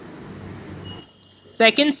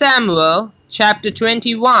2 Samuel chapter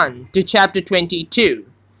 21 to chapter 22.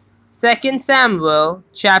 2 Samuel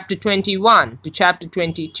chapter 21 to chapter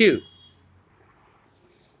 22.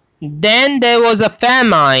 Then there was a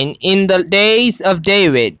famine in the days of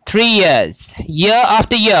David 3 years, year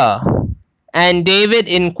after year. And David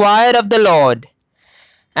inquired of the Lord,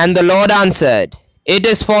 and the Lord answered, It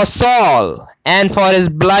is for Saul and for his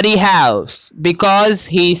bloody house, because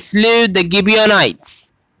he slew the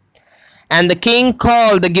Gibeonites. And the king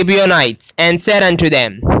called the Gibeonites, and said unto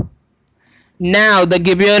them, Now the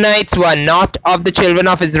Gibeonites were not of the children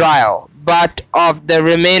of Israel, but of the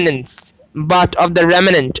remnant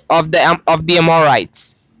of the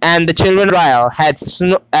Amorites. And the children of Israel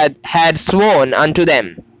had sworn unto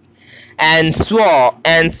them, and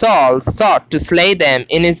Saul sought to slay them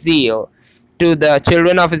in his zeal to the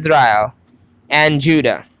children of Israel and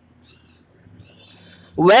Judah.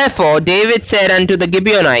 Wherefore David said unto the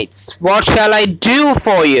Gibeonites, What shall I do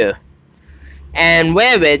for you? And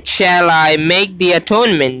wherewith shall I make the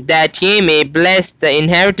atonement, that ye may bless the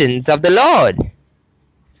inheritance of the Lord?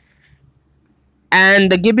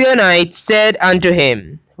 And the Gibeonites said unto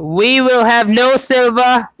him, We will have no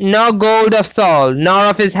silver nor gold of Saul, nor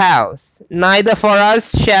of his house, neither for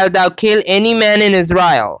us shalt thou kill any man in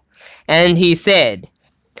Israel. And he said,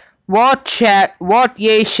 What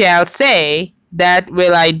ye shall say, that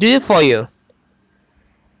will I do for you.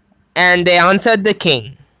 And they answered the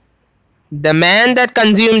king, The man that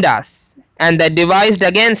consumed us, and that devised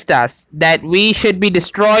against us, that we should be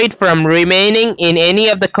destroyed from remaining in any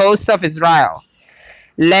of the coasts of Israel,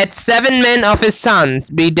 let 7 men of his sons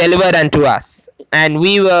be delivered unto us, and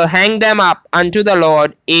we will hang them up unto the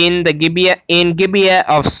Lord in Gibeah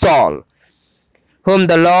of Saul, whom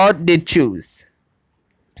the Lord did choose.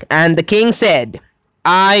 And the king said,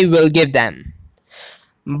 I will give them.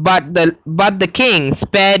 But the king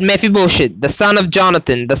spared Mephibosheth, the son of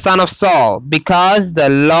Jonathan, the son of Saul, because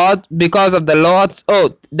of the Lord's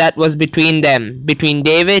oath that was between them, between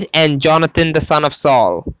David and Jonathan, the son of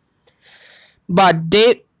Saul. But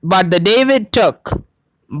the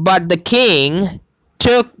king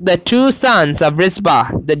took the 2 sons of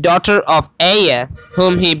Rizpah, the daughter of Aiah,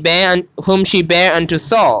 whom she bare unto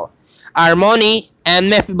Saul, Armoni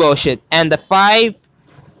and Mephibosheth, and the 5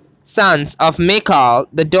 sons of Michal,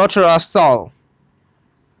 the daughter of Saul,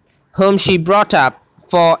 whom she brought up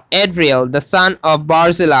for Adriel, the son of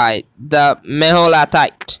Barzillai, the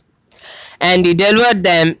Meholathite. And he delivered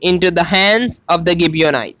them into the hands of the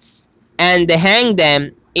Gibeonites. And they hanged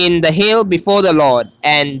them in the hill before the Lord,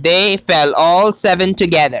 and they fell all 7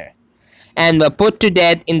 together, and were put to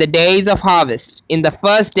death in the days of harvest, in the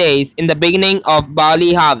first days, in the beginning of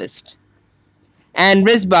barley harvest. And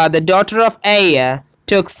Rizpah, the daughter of Aiah,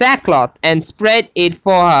 took sackcloth and spread it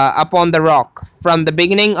for her upon the rock, from the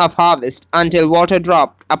beginning of harvest until water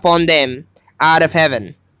dropped upon them out of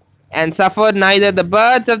heaven, and suffered neither the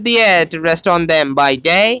birds of the air to rest on them by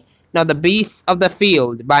day, nor the beasts of the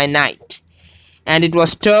field by night. And it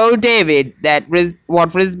was told David that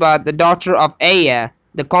what Rizpah, the daughter of Aiah,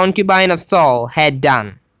 the concubine of Saul, had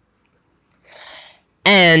done.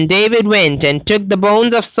 And David went and took the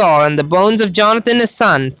bones of Saul and the bones of Jonathan his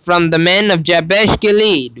son from the men of Jabesh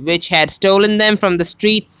Gilead, which had stolen them from the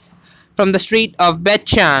street of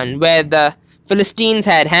Bethshan, where the Philistines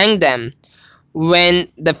had hanged them, when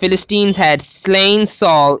the Philistines had slain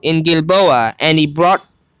Saul in Gilboa. And he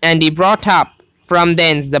brought up from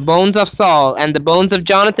thence the bones of Saul and the bones of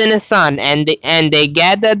Jonathan his son, and they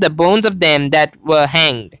gathered the bones of them that were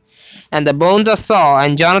hanged, and the bones of Saul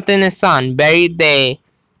and Jonathan his son buried they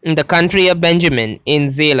in the country of Benjamin in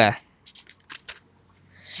Zelah,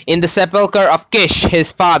 in the sepulchre of Kish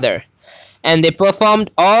his father. And they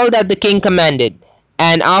performed all that the king commanded.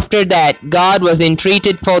 And after that God was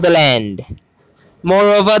entreated for the land.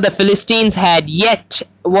 Moreover, the Philistines had yet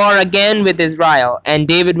war again with Israel, and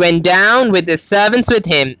David went down with his servants with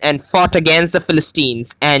him, and fought against the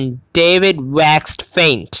Philistines. And David waxed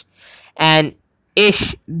faint. And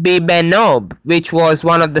Ishbi-benob, which was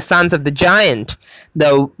one of the sons of the giant,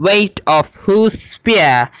 the weight of whose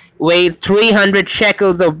spear weighed 300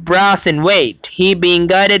 shekels of brass in weight, he being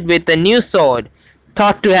girded with a new sword,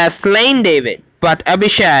 thought to have slain David. But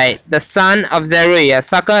Abishai, the son of Zeruiah,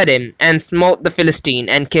 succored him, and smote the Philistine,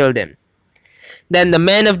 and killed him. Then the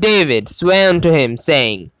men of David sware unto him,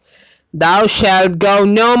 saying, Thou shalt go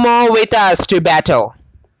no more with us to battle.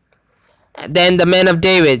 Then the men of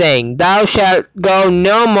David, saying, Thou shalt go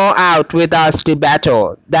no more out with us to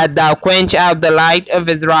battle, that thou quench out the light of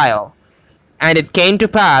Israel. And it came to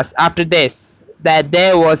pass after this, that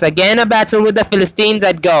there was again a battle with the Philistines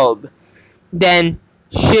at Gob. Then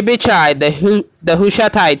Shibbechai the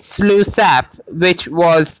Hushathite slew Saph, which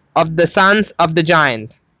was of the sons of the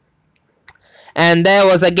giant. And there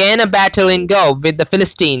was again a battle in Gob with the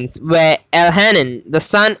Philistines, where Elhanan, the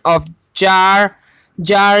son of Jari-Oregim,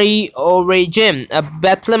 a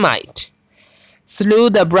Bethlehemite, slew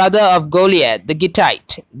the brother of Goliath the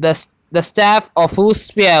Gittite. The staff of whose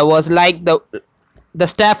spear was like the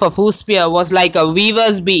staff of whose spear was like a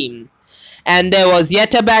weaver's beam. And there was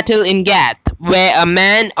yet a battle in Gath, where a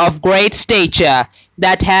man of great stature,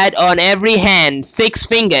 that had on every hand 6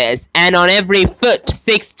 fingers, and on every foot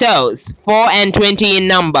 6 toes, 24 in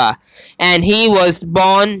number, and he was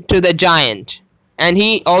born to the giant. And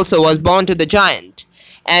he also was born to the giant.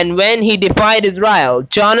 And when he defied Israel,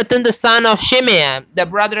 Jonathan the son of Shimeah, the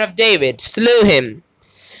brother of David, slew him.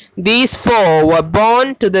 These 4 were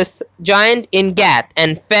born to this giant in Gath,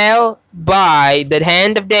 and fell by the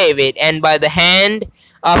hand of David and by the hand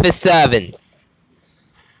of his servants.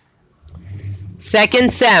 2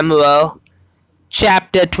 Samuel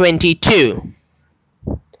chapter 22.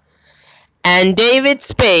 And David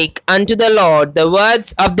spake unto the Lord the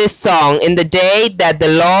words of this song in the day that the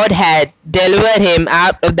Lord had delivered him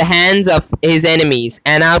out of the hands of his enemies,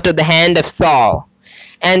 and out of the hand of Saul.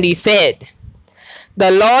 And he said,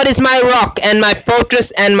 The Lord is my rock and my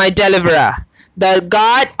fortress and my deliverer. The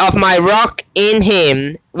God of my rock, in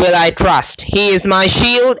him will I trust. He is my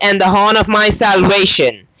shield and the horn of my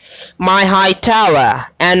salvation, my high tower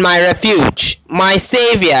and my refuge. My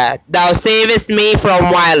Saviour, thou savest me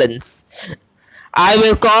from violence. I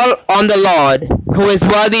will call on the Lord, who is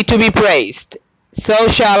worthy to be praised. So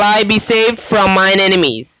shall I be saved from mine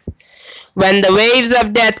enemies. When the waves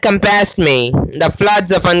of death compassed me, the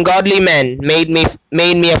floods of ungodly men made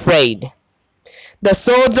me afraid. The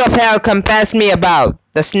swords of hell compassed me about,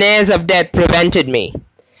 the snares of death prevented me.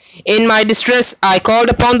 In my distress I called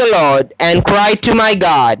upon the Lord, and cried to my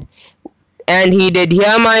God, and he did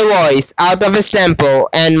hear my voice out of his temple,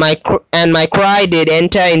 and my cry did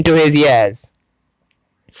enter into his ears.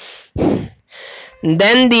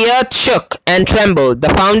 Then the earth shook and trembled, the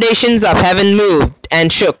foundations of heaven moved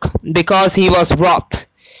and shook, because he was wroth.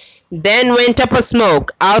 Then went up a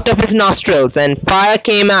smoke out of his nostrils, and fire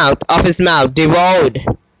came out of his mouth devoured.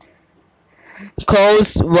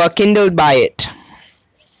 Coals were kindled by it.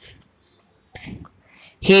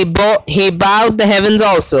 He bowed the heavens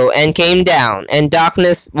also, and came down, and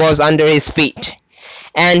darkness was under his feet.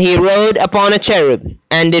 And he rode upon a cherub,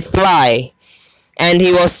 and did fly, and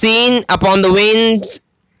he was seen upon the winds,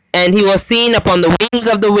 and he was seen upon the wings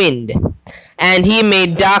of the wind. And he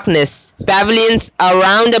made darkness, pavilions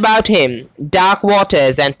around about him, dark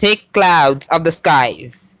waters, and thick clouds of the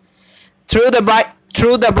skies. Through the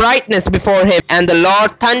brightness before him, and the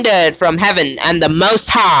Lord thundered from heaven, and the Most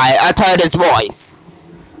High uttered his voice.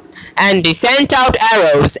 And he sent out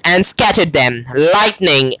arrows, and scattered them,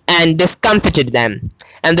 lightning, and discomfited them.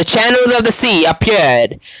 And the channels of the sea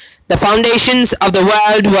appeared. The foundations of the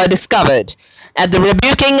world were discovered. At the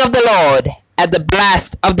rebuking of the Lord, at the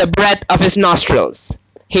blast of the breath of his nostrils.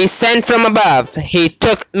 He sent from above, he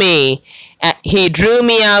took me, he drew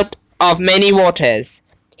me out of many waters.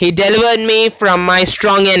 He delivered me from my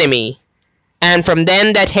strong enemy, and from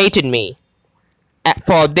them that hated me,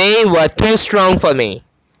 for they were too strong for me.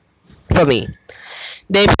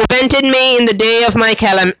 They prevented me in the day of my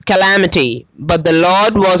calamity, but the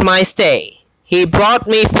Lord was my stay. He brought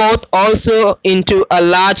me forth also into a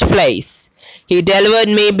large place. He delivered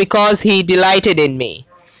me because he delighted in me.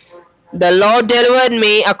 The Lord delivered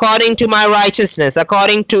me according to my righteousness,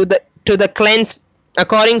 according to the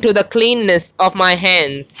cleanness of my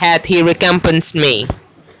hands hath he recompensed me.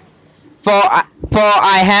 For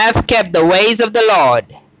I have kept the ways of the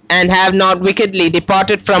Lord, and have not wickedly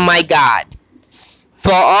departed from my God.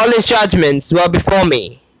 For all his judgments were before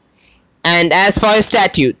me, and as for his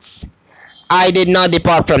statutes, I did not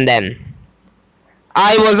depart from them.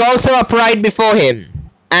 I was also upright before him,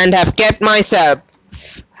 and have kept myself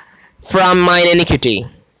from mine iniquity.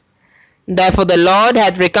 Therefore the Lord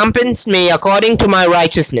hath recompensed me according to my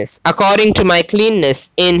righteousness, according to my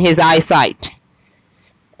cleanness in his eyesight.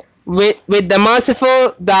 With the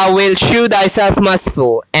merciful thou wilt shew thyself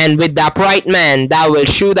merciful, and with the upright man thou wilt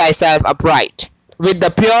shew thyself upright. With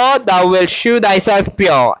the pure thou wilt shew thyself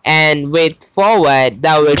pure, and with forward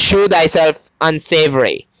thou wilt shew thyself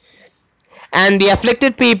unsavoury. And the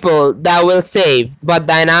afflicted people thou wilt save, but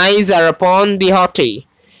thine eyes are upon the haughty,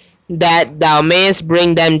 that thou mayest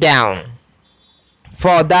bring them down.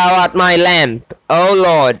 For thou art my lamp, O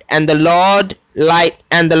Lord, and the Lord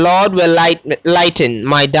will lighten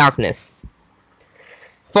my darkness.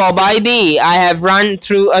 For by thee I have run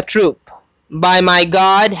through a troop. By my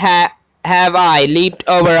God have I leaped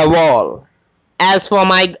over a wall. As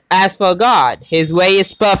for God, his way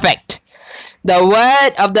is perfect. The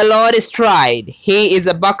word of the Lord is tried. He is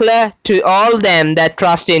a buckler to all them that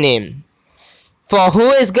trust in him. For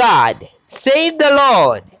who is God? Save the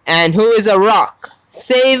Lord. And who is a rock?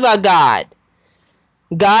 Save our God.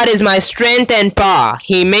 God is my strength and power.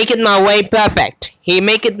 He maketh my way perfect. He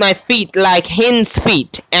maketh my feet like hinds'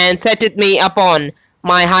 feet, and setteth me upon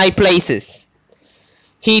my high places.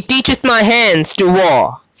 He teacheth my hands to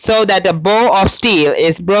war, so that a bow of steel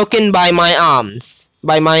is broken by mine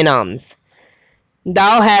arms.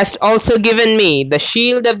 Thou hast also given me the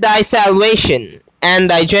shield of thy salvation, and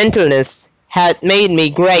thy gentleness hath made me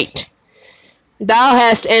great. Thou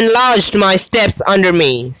hast enlarged my steps under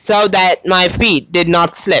me, so that my feet did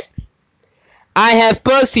not slip. I have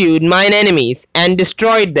pursued mine enemies, and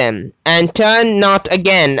destroyed them, and turned not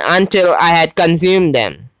again until I had consumed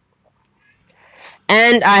them.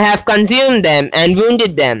 And I have consumed them, and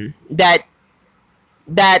wounded them, that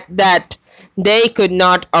they could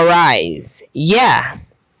not arise. Yea,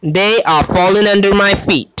 they are fallen under my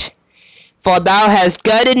feet. For thou hast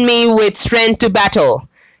girded me with strength to battle.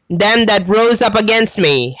 Them that rose up against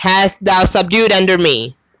me hast thou subdued under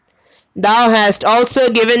me. Thou hast also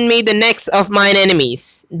given me the necks of mine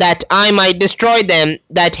enemies, that I might destroy them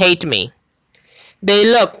that hate me. They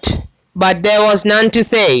looked, but there was none to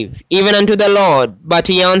save, even unto the Lord, but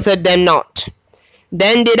he answered them not.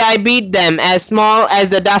 Then did I beat them as small as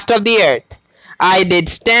the dust of the earth. I did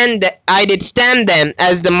stamp them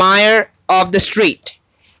as the mire of the street,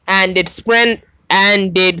 and did spread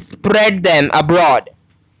them abroad.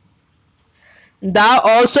 Thou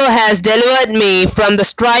also hast delivered me from the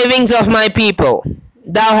strivings of my people.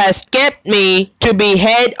 Thou hast kept me to be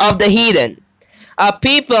head of the heathen. A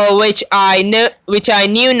people which I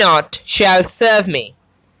knew not shall serve me.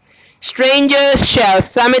 Strangers shall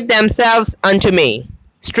submit themselves unto me.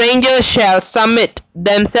 Strangers shall submit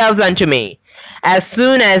themselves unto me. As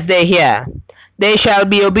soon as they hear, they shall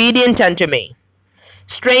be obedient unto me.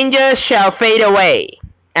 Strangers shall fade away,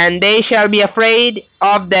 and they shall be afraid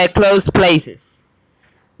of their close places.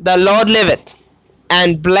 The Lord liveth,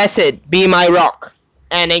 and blessed be my rock,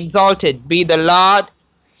 and exalted be the Lord,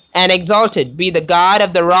 and exalted be the God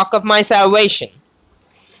of the rock of my salvation.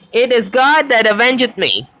 It is God that avengeth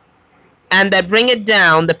me, and that bringeth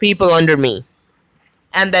down the people under me,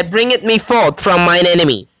 and that bringeth me forth from mine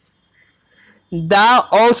enemies. Thou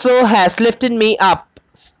also hast lifted me up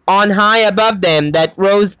on high above them that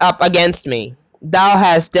rose up against me. Thou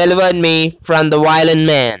hast delivered me from the violent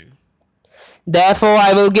man. Therefore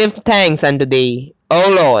I will give thanks unto thee,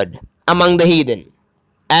 O Lord, among the heathen,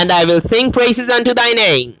 and I will sing praises unto thy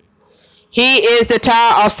name. He is the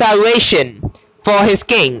tower of salvation for his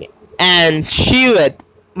king, and sheweth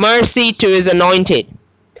mercy to his anointed,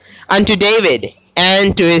 unto David,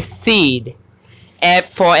 and to his seed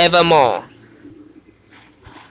forevermore.